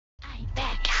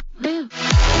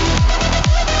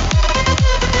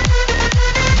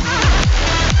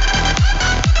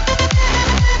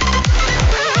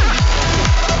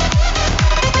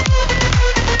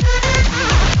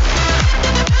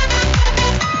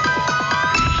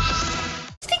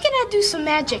some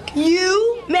magic.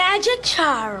 You? Magic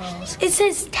Charles. It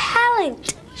says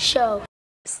talent show.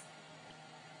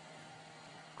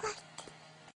 How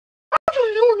do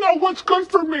you know what's good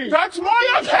for me? That's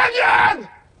my opinion!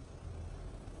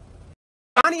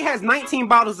 Johnny has 19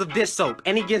 bottles of dish soap,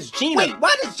 and he gives Gina... Wait,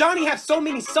 why does Johnny have so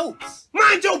many soaps?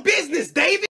 Mind your business,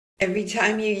 David! Every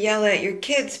time you yell at your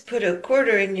kids, put a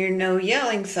quarter in your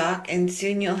no-yelling sock, and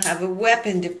soon you'll have a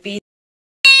weapon to beat.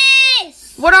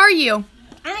 What are you?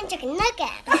 I'm a chicken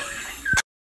nugget.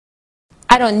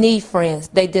 I don't need friends.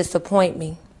 They disappoint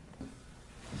me.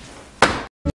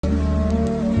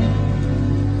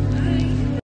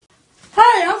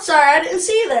 Hey, I'm sorry I didn't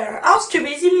see you there. I was too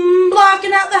busy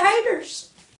blocking out the haters.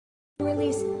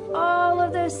 Release all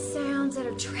of those sounds that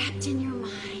are trapped in your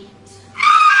mind.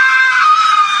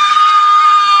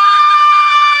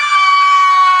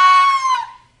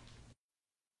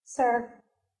 Sir,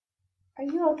 are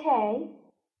you okay?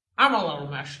 I'm a little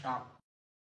messed up.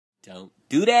 Don't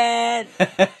do that!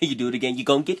 You do it again, you're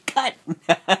gonna get cut!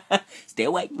 Stay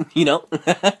away, you know?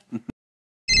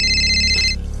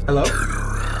 Hello? Turn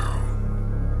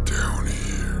around. Down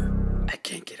here. I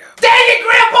can't get up. Dang it,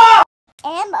 Grandpa!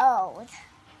 I'm old.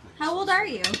 How old are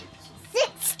you?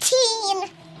 16.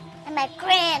 I'm my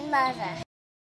grandmother.